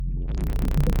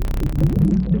You're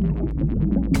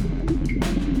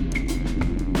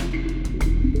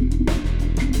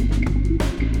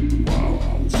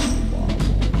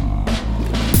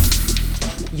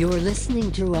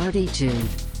listening to Artitude,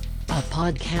 a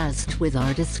podcast with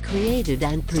artists created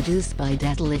and produced by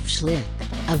Detlef Schlich,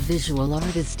 a visual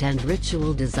artist and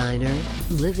ritual designer,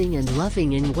 living and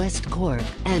loving in West Cork,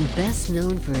 and best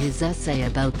known for his essay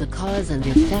about the cause and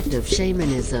effect of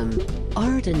shamanism,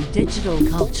 art and digital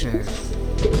culture.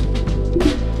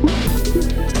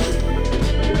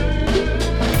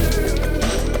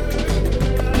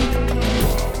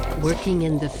 Working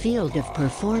in the field of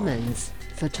performance,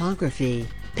 photography,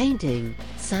 painting,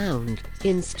 sound,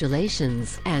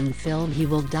 installations, and film, he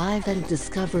will dive and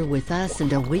discover with us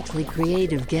and a weekly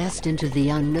creative guest into the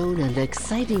unknown and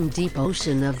exciting deep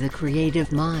ocean of the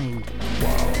creative mind.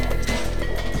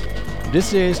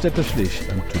 This is Detlef Schlich,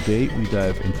 and today we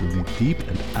dive into the deep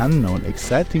and unknown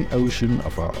exciting ocean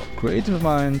of our creative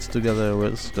minds together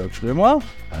with Dirk Schlömer.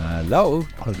 Hello.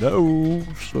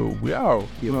 So we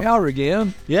are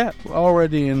again. Yeah,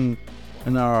 already in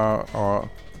our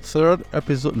third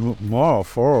episode, more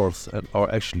fourth, or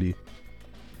actually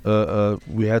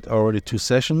we had already 2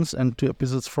 sessions and 2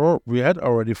 episodes. 4 we had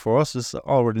already 4, so this is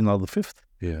already now the 5th.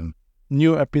 Yeah.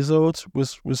 New episodes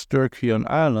with Dirk here on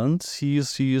Ireland. He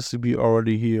used to be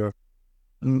already here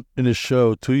in a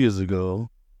show 2 years ago.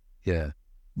 Yeah.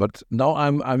 But now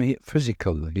I'm here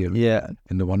physical here. Yeah.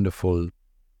 In the wonderful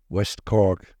West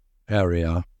Cork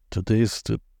area. Today's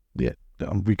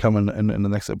we come in the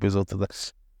next episode to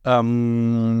that. I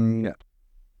mean,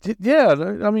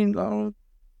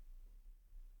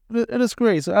 it is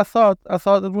great. So I thought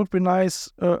it would be nice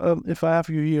if I have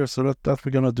you here, so that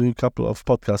we're gonna do a couple of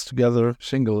podcasts together,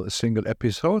 Single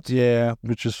episode. Yeah,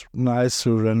 which is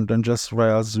nicer than just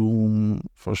via Zoom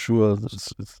for sure.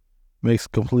 It makes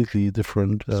completely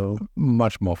different. So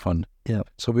Much more fun. Yeah.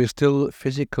 So we're still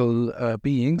physical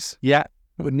beings. Yeah.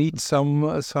 We need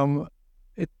some.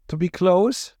 It to be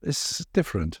close is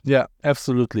different. Yeah,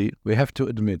 absolutely. We have to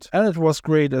admit. And it was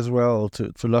great as well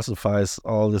to philosophize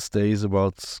all these days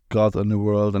about God and the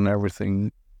world and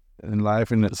everything in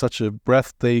life in such a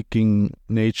breathtaking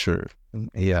nature.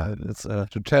 Yeah, it's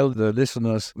to tell the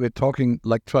listeners, we're talking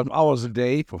like 12 hours a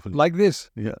day, like this,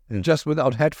 just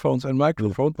without headphones and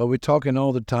microphone. But we're talking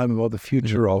all the time about the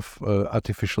future of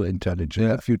artificial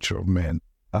intelligence, the future of man.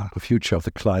 The future of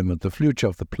the climate, the future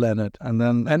of the planet, and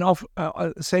at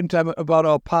the same time about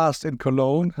our past in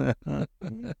Cologne. And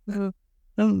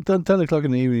then 10 o'clock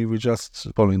in the evening, we're just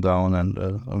falling down, and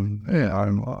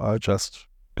I just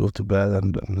go to bed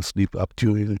and sleep up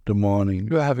during the morning.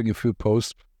 You're having a few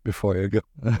posts before you go.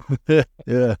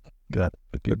 Yeah, good.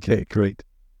 Okay, great.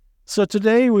 So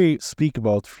today we speak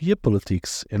about fear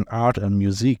politics in art and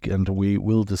music, and we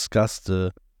will discuss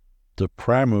the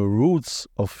primal roots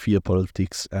of fear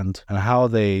politics and how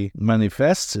they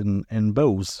manifest in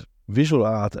both visual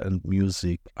art and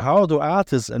music. How do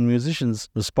artists and musicians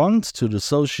respond to the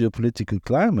socio-political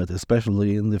climate,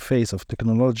 especially in the face of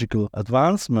technological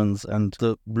advancements and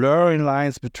the blurring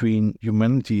lines between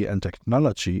humanity and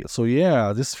technology? So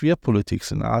this fear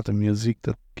politics in art and music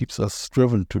that keeps us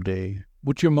driven today.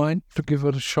 Would you mind to give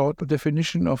a short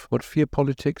definition of what fear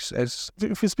politics is?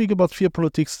 If we speak about fear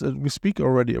politics, we speak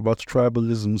already about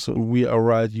tribalism, so we are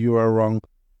right, you are wrong.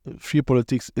 Fear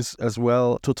politics is as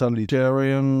well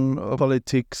totalitarian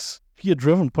politics,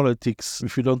 fear-driven politics.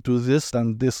 If you don't do this,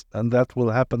 then this and that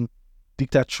will happen.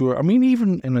 Dictature. I mean,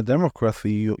 even in a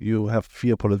democracy, you have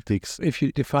fear politics. If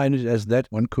you define it as that,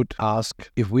 one could ask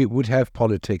if we would have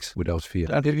politics without fear.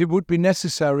 And if it would be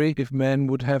necessary if men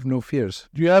would have no fears.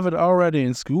 You have it already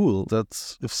in school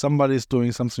that if somebody is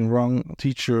doing something wrong,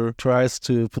 teacher tries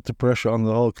to put the pressure on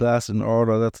the whole class in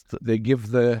order that they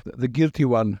give the guilty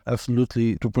one.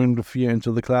 Absolutely, to bring the fear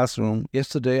into the classroom.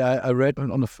 Yesterday I read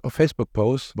on a Facebook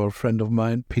post about a friend of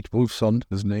mine, Pete Wolfson,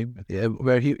 his name,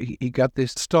 where he got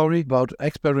this story about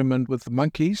experiment with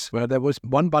monkeys where there was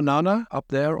one banana up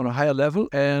there on a higher level,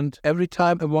 and every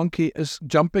time a monkey is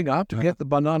jumping up to get the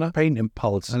banana, pain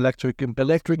impulse, electric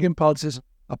impulses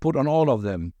are put on all of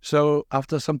them. So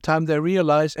after some time they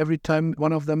realize every time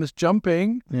one of them is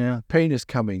jumping, pain is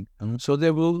coming. So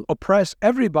they will oppress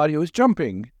everybody who is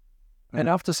jumping. And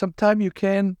after some time, you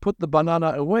can put the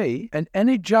banana away, and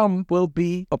any jump will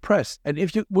be oppressed. And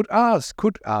if you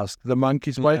could ask the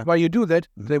monkeys why you do that,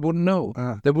 they wouldn't know.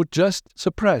 They would just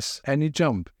suppress any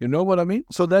jump. You know what I mean?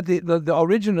 So that the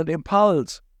original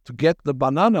impulse to get the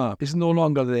banana is no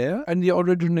longer there, and the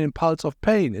original impulse of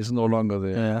pain is no longer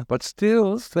there. Yeah. But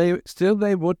still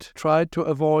they would try to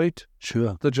avoid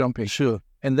the jumping. Sure.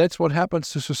 And that's what happens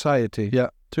to society.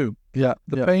 Yeah. too. Yeah,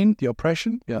 The pain, the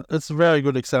oppression. Yeah, it's a very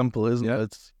good example, isn't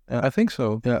it? I think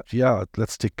so. Yeah.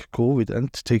 Let's take COVID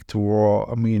and take the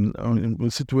war. I mean, in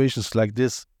situations like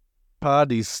this,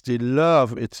 parties, they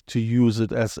love it to use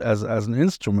it as an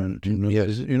instrument,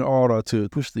 in order to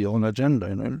push their own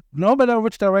agenda. No matter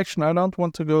which direction. I don't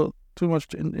want to go too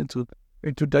much into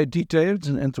the details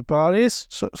and into parties.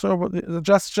 So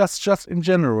just in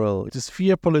general, this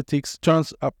fear politics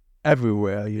turns up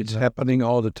everywhere. It's happening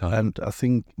all the time. And I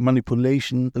think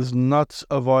manipulation is not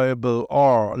avoidable,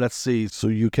 or let's say, so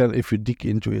you can, if you dig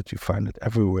into it, you find it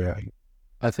everywhere.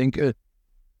 I think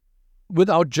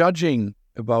without judging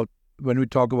about, when we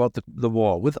talk about the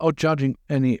war, without judging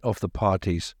any of the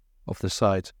parties, of the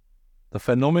sides, the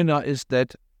phenomena is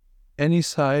that any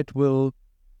side will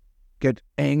get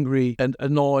angry and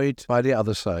annoyed by the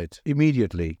other side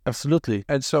immediately. Absolutely.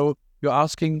 And so you're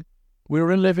asking,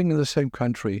 we're living in the same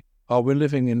country, or we're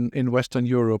living in Western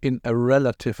Europe in a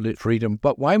relatively freedom,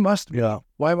 but why must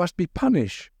we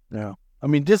punish? Yeah. I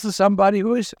mean, this is somebody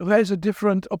who has a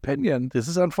different opinion. This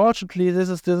is unfortunately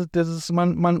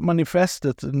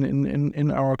manifested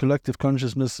in our collective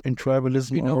consciousness, in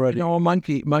tribalism already. In our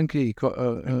monkey.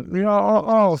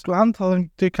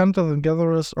 Take hunter and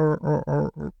gatherers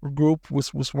or group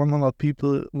with 100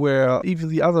 people, where even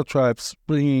the other tribes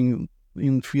bringing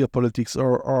in fear politics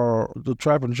or the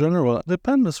tribe in general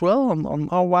depend as well on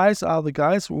how wise are the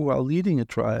guys who are leading a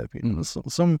tribe. So,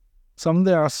 some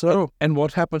there are so. And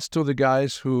what happens to the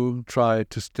guys who try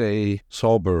to stay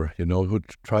sober, who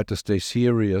try to stay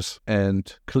serious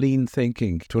and clean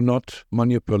thinking, to not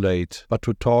manipulate, but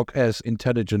to talk as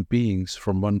intelligent beings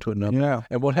from one to another? Yeah.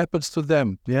 And what happens to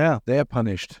them? Yeah. They are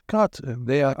punished. God,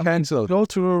 they are cancelled. Go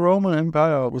to the Roman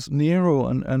Empire with Nero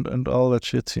and all that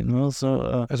shit,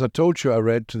 So as I told you, I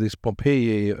read this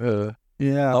Pompeii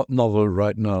novel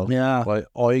right now by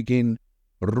Eugen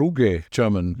Ruge,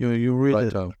 German. You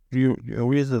read it. You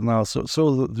read it now.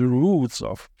 So the roots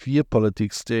of fear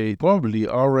politics, they probably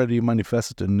already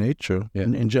manifested in nature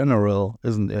in general,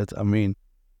 isn't it? I mean,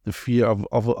 the fear of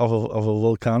a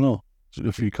volcano,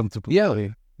 if you come to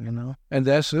play, And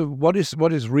there's what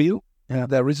is real. Yeah.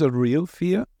 There is a real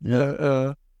fear.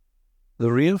 Yeah.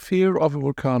 The real fear of a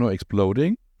volcano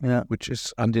exploding. Yeah. Which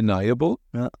is undeniable.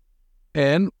 Yeah.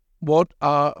 And what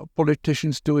are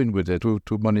politicians doing with it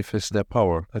to manifest their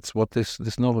power? That's what this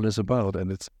novel is about.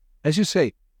 And it's, as you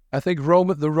say, I think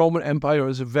the Roman Empire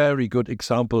is a very good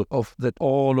example of that.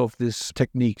 All of these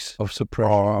techniques of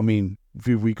suppression. I mean,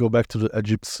 if we go back to the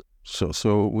Egypt,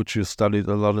 so which you studied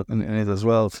a lot in it as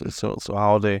well. So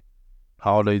how they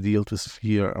deal with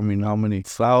fear. I mean, how many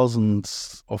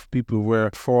thousands of people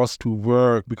were forced to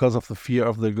work because of the fear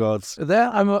of the gods? There,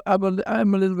 I'm a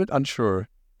little bit unsure.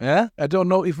 Yeah, I don't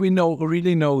know if we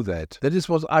really know that. That is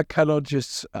what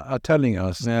archaeologists are telling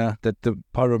us. Yeah, that the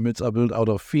pyramids are built out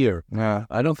of fear. Yeah,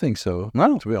 I don't think so.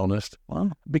 No, to be honest.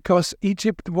 Wow. Because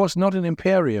Egypt was not an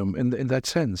imperium in that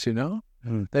sense.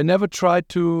 They never tried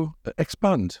to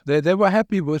expand. They were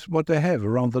happy with what they have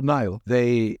around the Nile.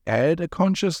 They had a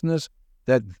consciousness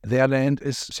that their land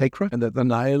is sacred and that the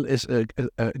Nile is a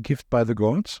gift by the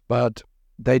gods, but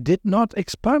they did not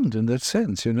expand in that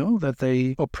sense, that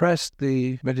they oppressed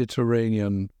the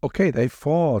Mediterranean. Okay, they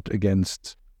fought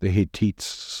against the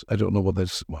Hittites. I don't know what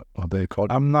they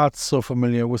called. I'm not so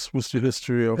familiar with the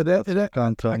history of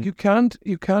that.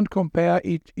 You can't compare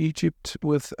Egypt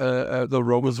with the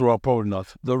Romans. Probably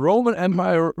not. The Roman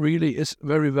Empire really is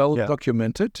very well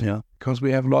documented. Yeah. Because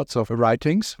we have lots of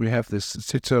writings. We have this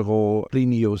Cicero,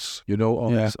 Plinius,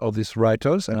 all these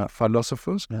writers and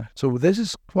philosophers. Yeah. So this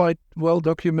is quite well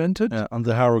documented. Yeah. And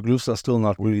the hieroglyphs are still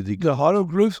not really the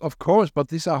hieroglyphs, of course, but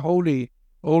these are holy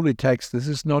texts. This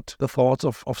is not the thoughts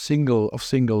of single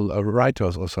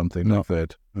writers or something like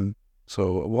that. Mm.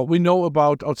 So what we know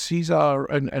about Caesar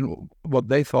and what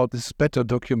they thought is better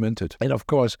documented. And of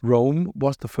course, Rome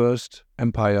was the first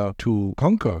empire to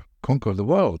conquer the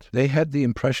world. They had the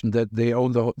impression that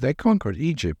they conquered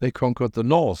Egypt, they conquered the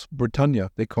North,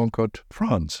 Britannia, they conquered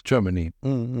France, Germany.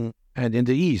 Mm-hmm. And in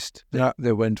the East,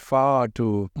 they went far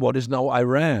to what is now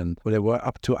Iran. Well, they were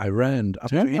up to Iran.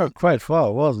 Quite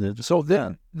far, wasn't it? So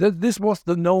this was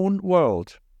the known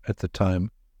world at the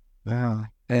time. Yeah.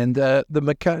 And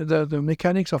the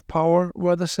mechanics of power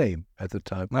were the same at the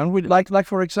time. And like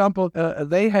for example,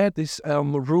 they had this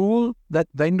rule that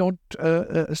they don't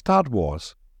start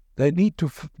wars. They need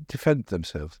to defend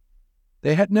themselves.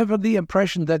 They had never the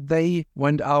impression that they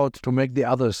went out to make the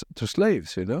others to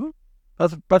slaves,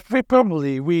 But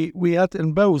we had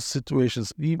in both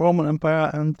situations, the Roman Empire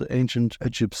and the ancient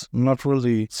Egypt, not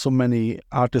really so many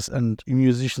artists and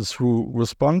musicians who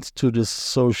respond to this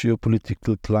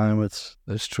socio-political climate.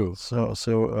 That's true.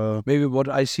 So maybe what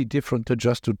I see different,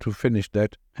 just to finish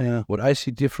that, what I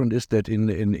see different is that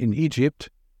in Egypt,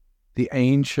 the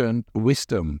ancient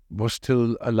wisdom was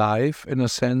still alive in a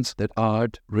sense that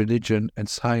art, religion, and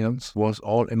science was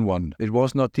all in one. It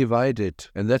was not divided,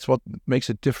 and that's what makes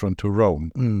it different to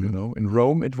Rome. In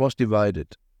Rome, it was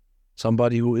divided.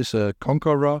 Somebody who is a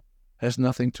conqueror has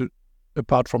nothing to,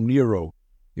 apart from Nero.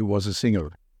 He was a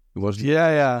singer. He was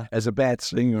as a bad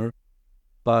singer,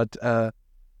 but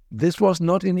this was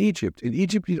not in Egypt. In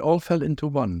Egypt, it all fell into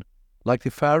one. Like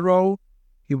the pharaoh.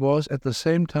 He was at the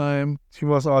same time. He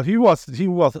was art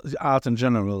in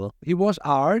general. He was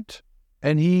art,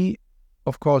 and he,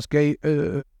 of course, gave.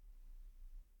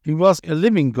 He was a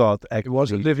living god. He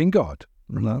was a living god.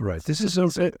 Right. This is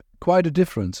quite a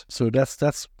difference. So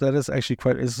that is actually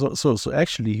quite. So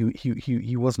actually,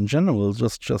 he was in general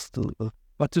just.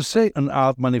 But to say an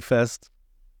art manifest.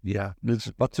 Yeah.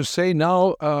 But to say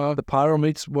now the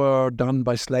pyramids were done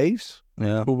by slaves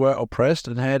who were oppressed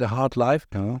and had a hard life.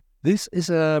 Yeah. This is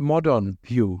a modern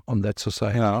view on that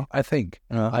society, I think.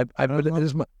 I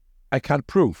can't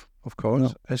prove, of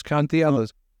course, as can't the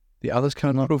others. The others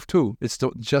can't prove too. It's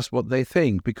just what they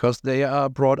think, because they are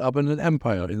brought up in an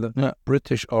empire, in the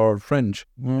British or French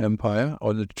empire,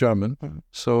 or the German.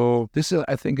 So this,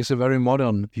 I think, is a very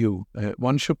modern view.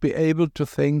 One should be able to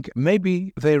think,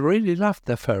 maybe they really loved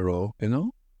their pharaoh,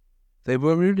 They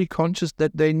were really conscious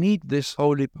that they need this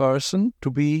holy person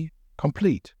to be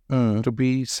complete, to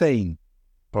be sane.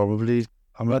 Probably.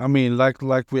 I mean, like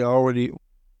we already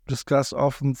discussed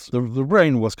often, the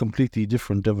brain was completely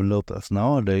different developed as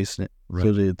nowadays. Right.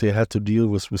 So they had to deal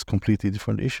with completely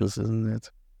different issues, isn't it?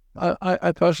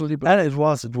 I personally believe. And it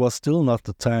was still not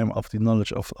the time of the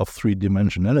knowledge of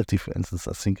three-dimensionality, for instance,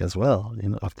 I think, as well.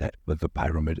 Of that, but the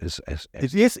pyramid is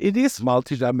it is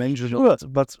multidimensional. Sure,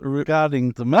 but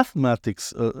regarding the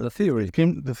mathematics, the theory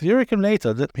came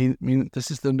later. That mean this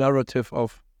is the narrative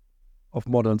of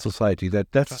modern society.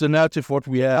 That's the narrative what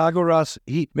we have. Pythagoras,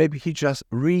 he just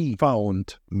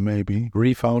refound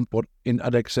what in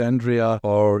Alexandria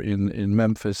or in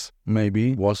Memphis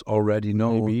was already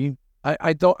known. Maybe.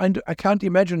 I can't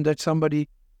imagine that somebody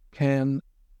can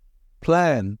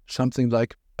plan something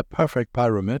like a perfect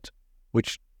pyramid,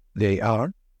 which they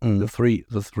are. The three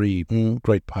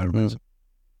great pyramids.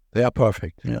 They are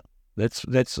perfect. Yeah, that's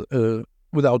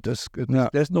without this.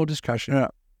 There's no discussion.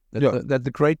 That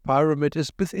the Great Pyramid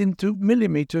is within 2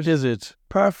 millimeters. Is it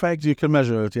perfect? You can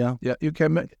measure it. Yeah. You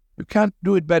can. You can't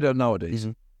do it better nowadays.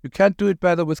 You can't do it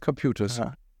better with computers.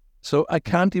 So I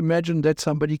can't imagine that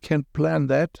somebody can plan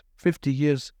that 50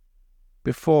 years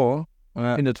before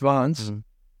in advance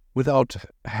without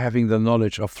having the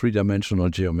knowledge of three-dimensional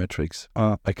geometrics.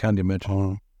 I can't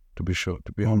imagine. To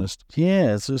be honest.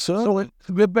 Yeah, so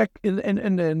we're back in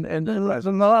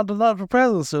the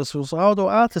present. So how do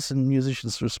artists and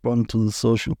musicians respond to the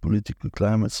social political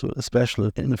climate? So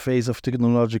especially in the face of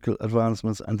technological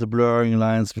advancements and the blurring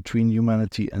lines between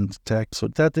humanity and tech. So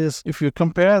that is, if you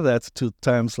compare that to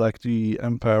times like the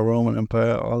Empire, Roman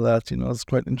Empire, all that, it's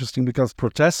quite interesting, because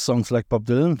protest songs like Bob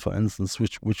Dylan, for instance,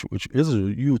 which is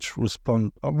a huge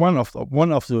response, one of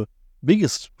the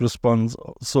biggest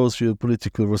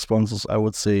socio-political responses, I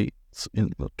would say,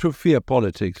 to fear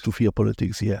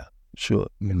politics. Yeah, sure.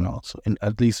 So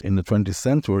at least in the 20th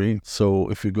century. So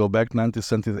if you go back 19th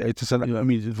century, 18th century, I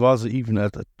mean, it was even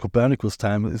at Copernicus'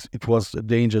 time, it was a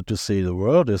danger to say the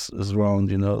world is round,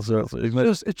 So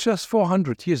it's just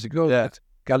 400 years ago that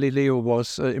Galileo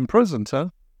was imprisoned, huh?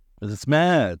 It's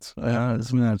mad.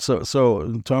 It's mad. So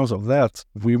in terms of that,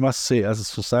 we must say, as a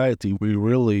society, we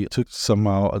really took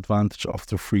somehow advantage of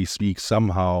the free speech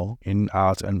somehow in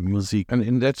art and music. And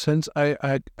in that sense,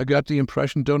 I got the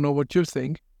impression, don't know what you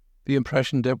think, the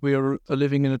impression that we are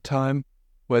living in a time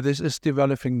where this is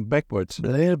developing backwards. A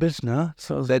little bit, no?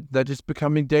 So that is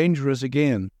becoming dangerous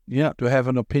again. Yeah. To have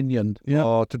an opinion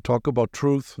or to talk about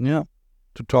truth. Yeah.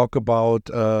 To talk about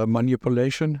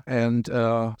manipulation, and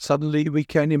suddenly we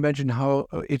can imagine how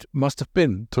it must have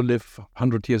been to live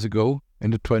 100 years ago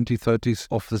in the 2030s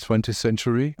of the 20th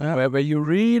century, where you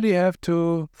really have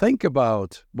to think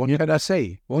about what can I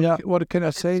say? What can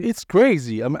I say? It's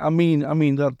crazy. I mean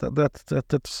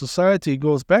that society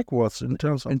goes backwards in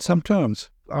some terms.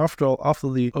 After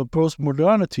the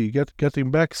post-modernity,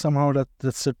 getting back somehow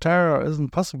that satire isn't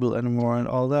possible anymore and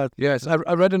all that. Yes, I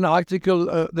read an article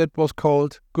that was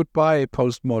called "Goodbye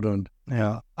Postmodern."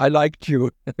 Yeah, I liked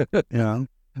you. Yeah.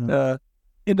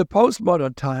 in the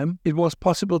postmodern time, it was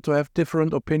possible to have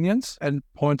different opinions and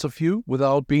points of view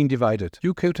without being divided.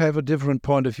 You could have a different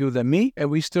point of view than me, and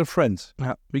we're still friends.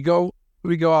 Yeah. We go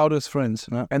out as friends.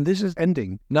 Yeah. And this is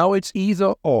ending. Now it's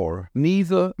either or,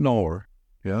 neither nor.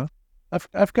 Yeah.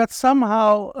 I've got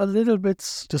somehow a little bit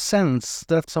the sense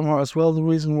that somehow as well the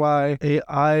reason why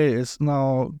AI is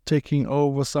now taking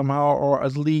over somehow, or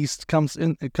at least comes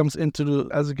into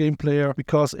as a game player,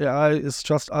 because AI is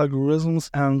just algorithms,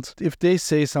 and if they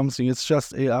say something, it's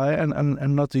just AI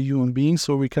and not a human being,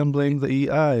 so we can blame the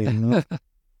AI. You know?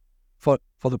 for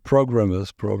the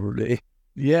programmers probably.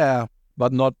 Yeah,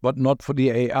 but not for the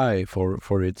AI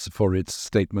for its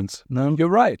statements. No, you're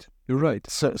right.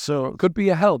 So could be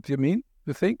a help. You mean?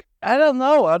 You think? I don't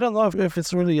know if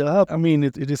it's really a help. I mean,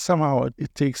 it is somehow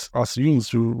it takes us humans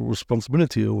to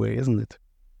responsibility away, isn't it?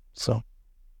 So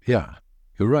yeah,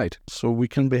 you're right. So we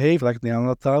can behave like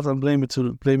Neanderthals and blame it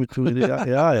to the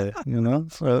AI. You know.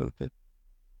 So,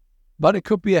 but it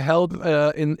could be a help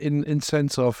in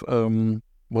sense of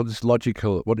what is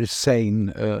logical, what is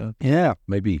sane. Yeah,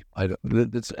 maybe. I don't.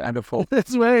 It's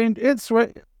It's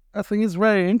very. I think it's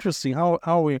very interesting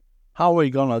how we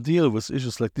gonna deal with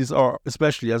issues like this, or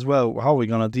especially as well how we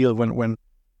gonna deal when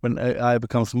AI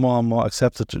becomes more and more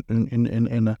accepted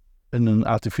in an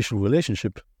artificial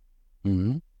relationship.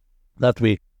 Mm-hmm.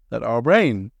 That our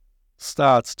brain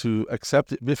starts to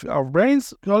accept it with our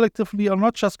brains collectively, or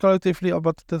not just collectively,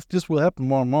 but this will happen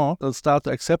more and more. They'll start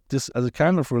to accept this as a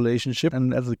kind of relationship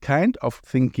and as a kind of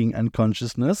thinking and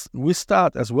consciousness. We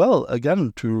start as well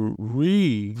again to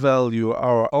revalue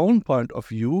our own point of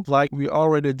view, like we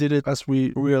already did it as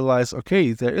we realize,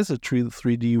 okay, there is a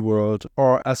 3D world,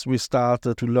 or as we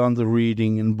started to learn the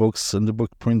reading in books and the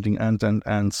book printing and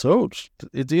so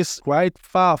it is quite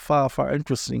far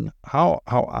interesting how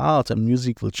art and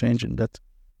music will change in that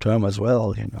term as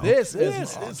well, you know. This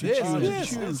is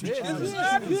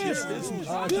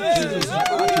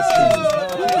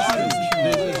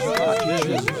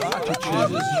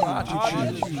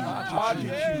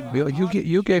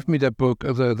You gave me that book,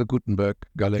 the Gutenberg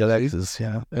Galaxies,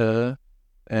 yeah,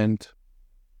 and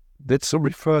that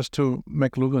refers to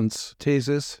McLuhan's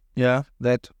thesis,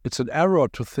 that it's an error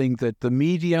to think that the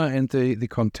media and the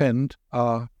content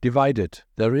are divided.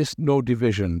 There is no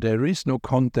division. There is no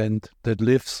content that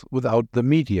lives without the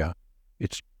media.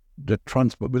 It's the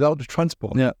transport, without the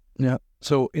transport. Yeah.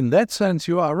 So in that sense,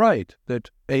 you are right that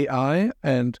AI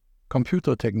and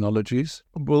computer technologies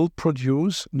will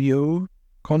produce new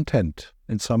content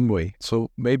in some way.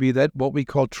 So maybe that what we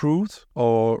call truth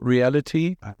or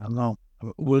reality, I don't know,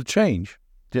 will change.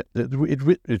 Yeah,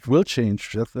 it will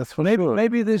change. That's for sure.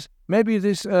 Maybe this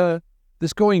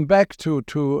going back to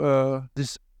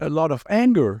this a lot of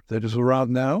anger that is around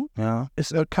now. Yeah,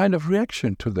 is a kind of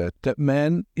reaction to that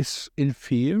man is in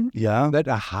fear. Yeah, that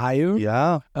a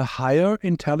higher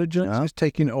intelligence is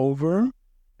taking over,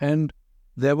 and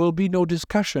there will be no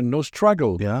discussion, no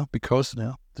struggle. Yeah, because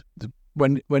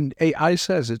when AI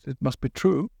says it must be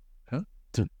true.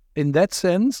 In that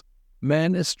sense,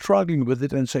 man is struggling with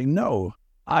it and saying, no,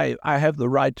 I have the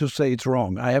right to say it's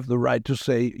wrong. I have the right to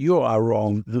say you are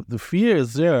wrong. The fear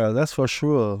is there, that's for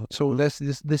sure. So there's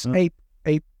this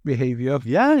ape behavior.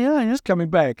 Yeah. It's coming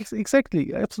back.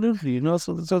 Exactly, absolutely. You know,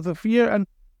 so the fear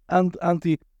and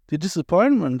the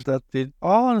disappointment that they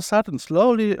all of a sudden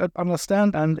slowly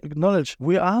understand and acknowledge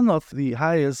we are not the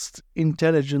highest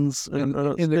intelligence in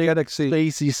the galaxy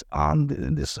species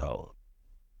in this whole.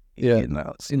 Yeah, you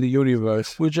know, in the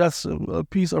universe. We're just a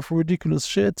piece of ridiculous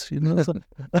shit, you know.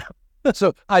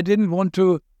 So I didn't want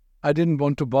to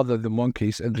bother the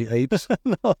monkeys and the apes.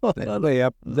 No.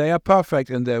 They are perfect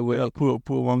in their way. Poor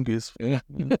monkeys. Yeah.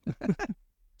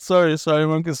 sorry,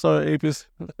 monkeys. Sorry,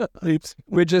 apes.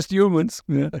 We're just humans.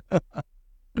 Yeah.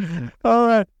 All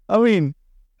right. I mean,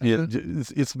 yeah,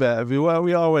 it's bad. We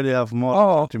already have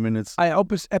more 20 minutes. Our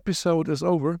episode is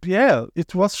over. Yeah,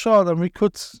 it was short, and we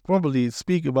could probably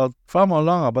speak about far more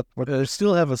longer, but I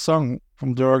still have a song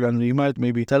from Dirk, and we might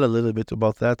maybe tell a little bit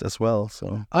about that as well.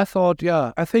 So I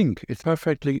think it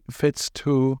perfectly fits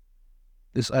to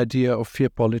this idea of fear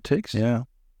politics. Yeah,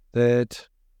 that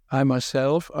I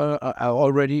myself,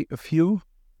 already a few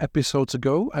episodes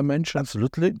ago, I mentioned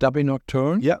absolutely Dubbing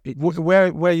Nocturne. Yeah,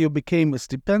 where you became a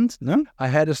stipend, no? I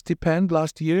had a stipend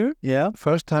last year. Yeah,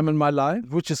 first time in my life,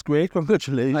 which is great.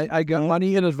 Congratulations! I got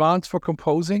money in advance for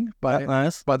composing by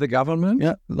the government.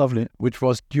 Yeah, lovely. Which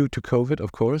was due to COVID,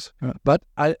 of course. Yeah. But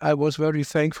I was very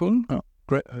thankful,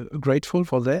 grateful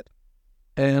for that,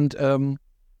 and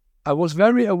I was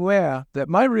very aware that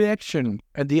my reaction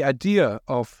and the idea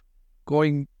of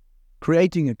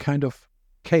creating a kind of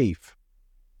cave.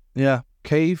 Yeah,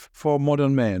 cave for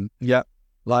modern man. Yeah,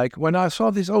 Like when I saw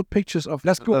these old pictures of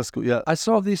That's cool. Yeah. I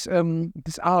saw these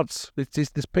arts,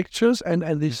 these pictures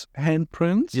and these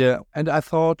handprints. Yeah. And I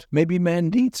thought maybe man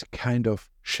needs a kind of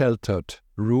sheltered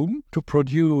room to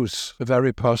produce a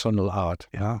very personal art.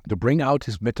 Yeah. To bring out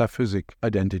his metaphysic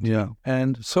identity. Yeah.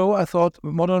 And so I thought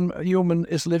modern human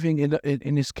is living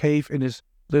in his cave, in his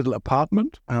little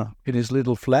apartment, in his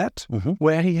little flat,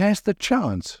 where he has the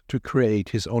chance to create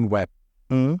his own web,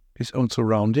 his own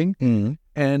surrounding.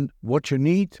 And what you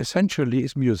need essentially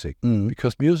is music,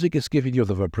 because music is giving you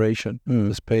the vibration,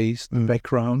 the space, the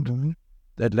background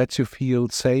that lets you feel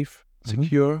safe,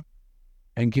 secure,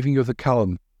 and giving you the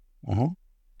calm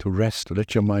to rest, to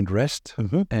let your mind rest.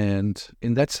 And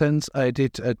in that sense, I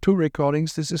did 2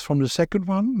 recordings. This is from the second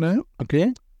one now.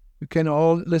 Okay. You can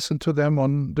all listen to them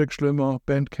on Dirk Schlömer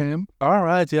Bandcamp. All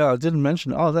right. Yeah, I didn't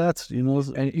mention all that.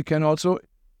 And you can also,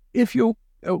 if you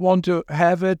want to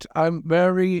have it, I'm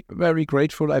very, very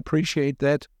grateful. I appreciate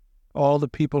that. All the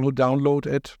people who download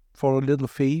it for a little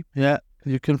fee. Yeah,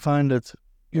 you can find it.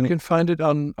 You can find it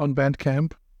on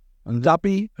Bandcamp.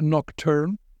 Dubby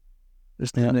Nocturne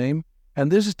is the name. And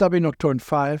this is Dubby Nocturne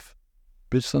 5,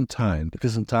 Byzantine.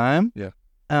 Byzantine. Yeah.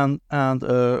 And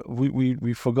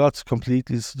we forgot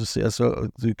completely to say, so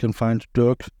you can find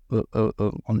Dirk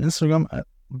on Instagram at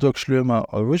Dirk Schlömer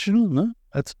Original, no?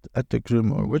 At Dirk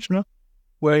Schlömer Original,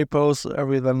 where he posts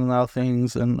everything now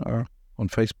things, and on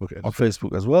Facebook. On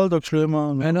Facebook as well, Dirk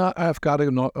Schlömer. And I've got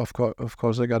of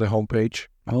course I got a homepage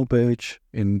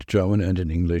in German and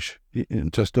in English.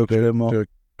 Just Dirk Schlömer.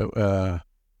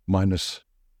 Minus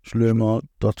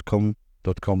Schlömer.com.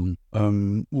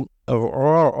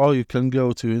 Or you can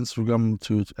go to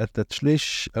Instagram at that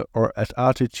Schlich or at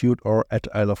Attitude or at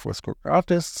I Love West Cork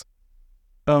Artists.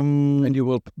 And you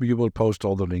will post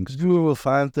all the links. You will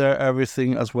find there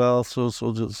everything as well. So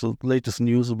the latest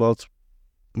news about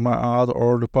my art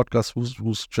or the podcast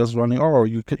who's just running, or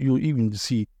you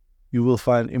will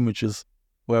find images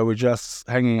where we're just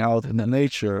hanging out in the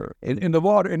nature, in the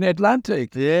water, in the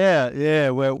Atlantic. Yeah,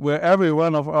 where every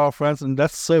one of our friends, and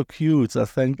that's so cute. I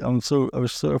think I so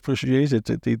appreciated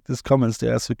these comments. They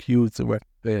are so cute.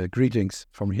 Greetings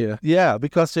from here. Yeah,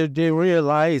 because they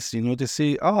realize, they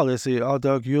say, oh,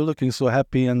 Doug, you're looking so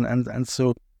happy and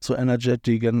so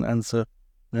energetic and so,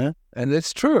 yeah. And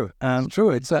it's true. It's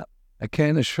true. I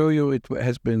can assure you, it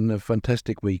has been a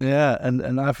fantastic week. Yeah,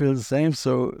 and I feel the same.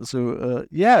 So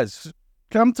yes.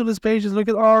 Come to this page, look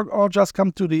at or just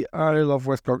come to the I Love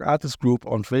West Cork Artist group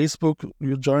on Facebook.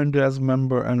 You join there as a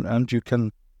member, and you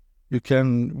can.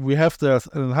 We have there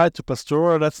hi to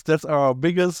Pastora. That's our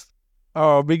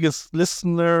biggest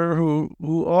listener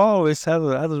who always has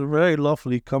a very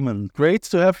lovely comment. Great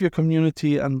to have your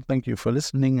community, and thank you for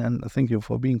listening, and thank you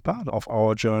for being part of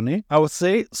our journey, I would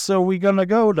say. So we're gonna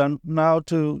go then now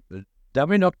to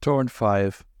Dubby Nocturne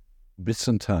 5,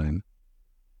 Byzantine.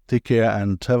 Take care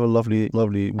and have a lovely,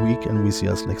 lovely week, and we see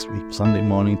us next week. Sunday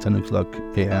morning, 10 o'clock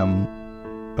a.m.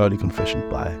 Early confession.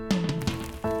 Bye.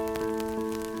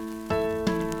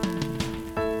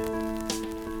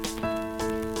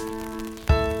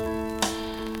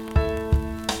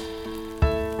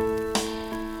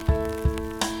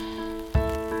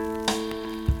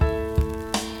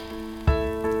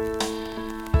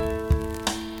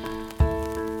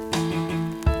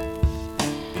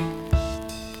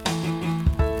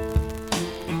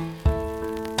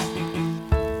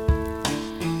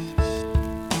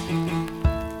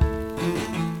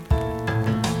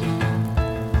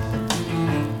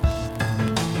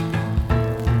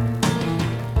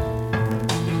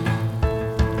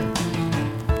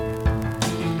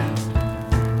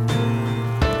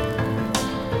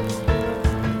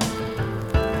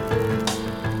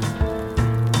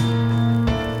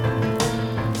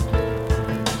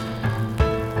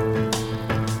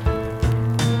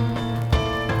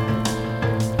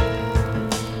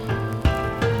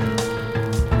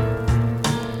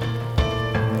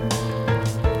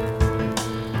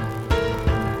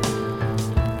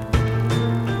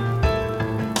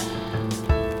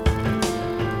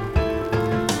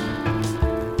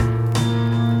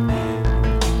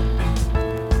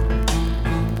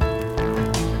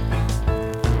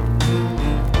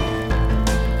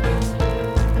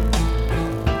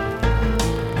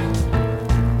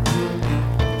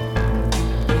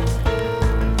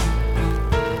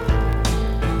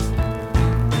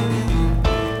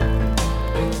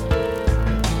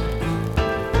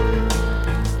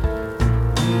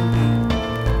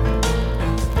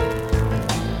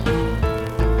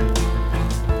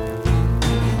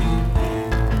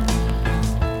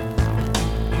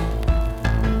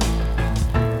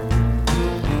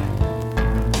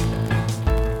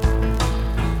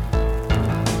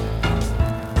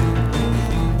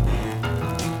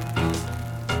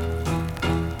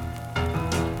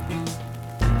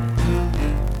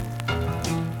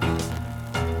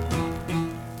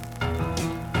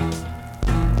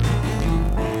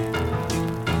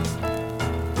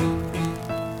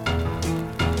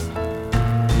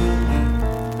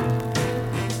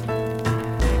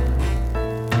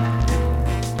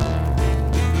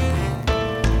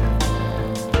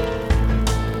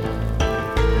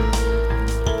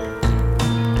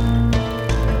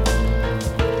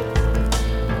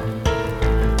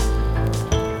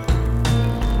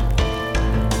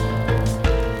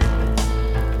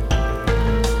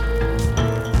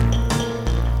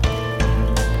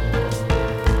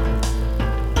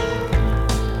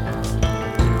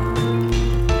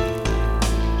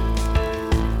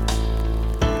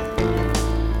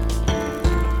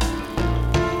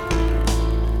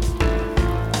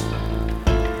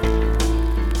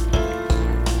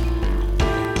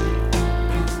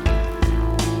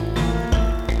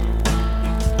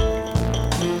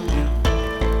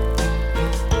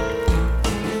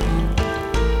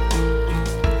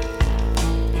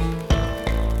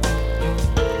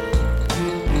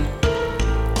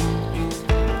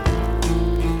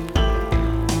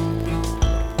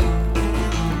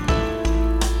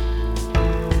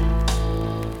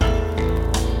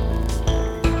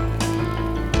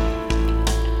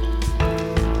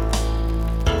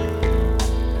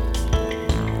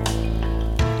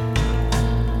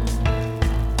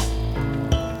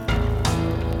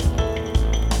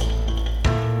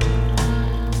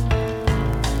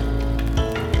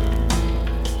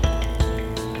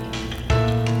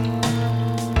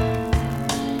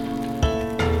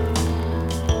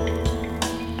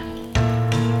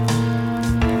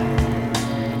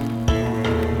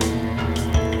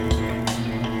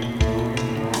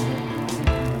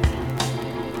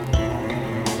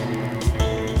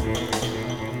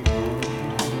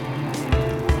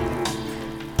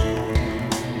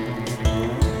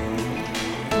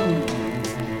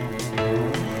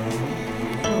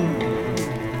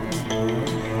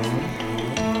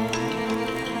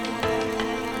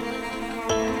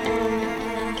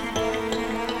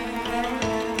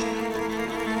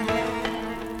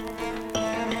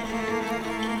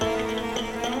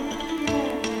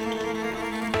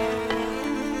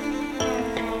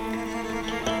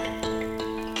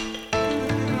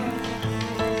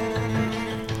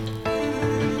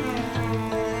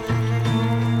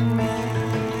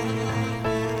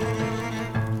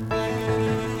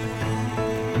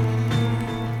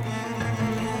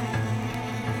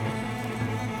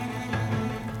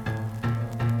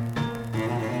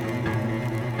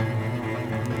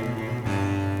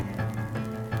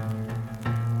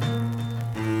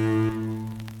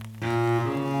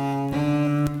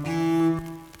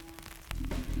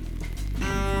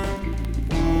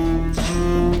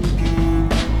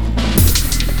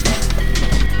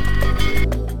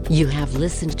 You have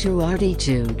listened to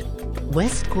Artitude,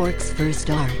 West Cork's first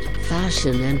art,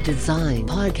 fashion and design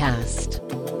podcast.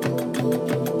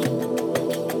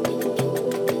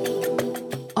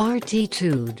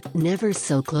 Artitude, never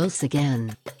so close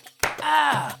again.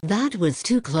 That was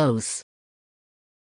too close.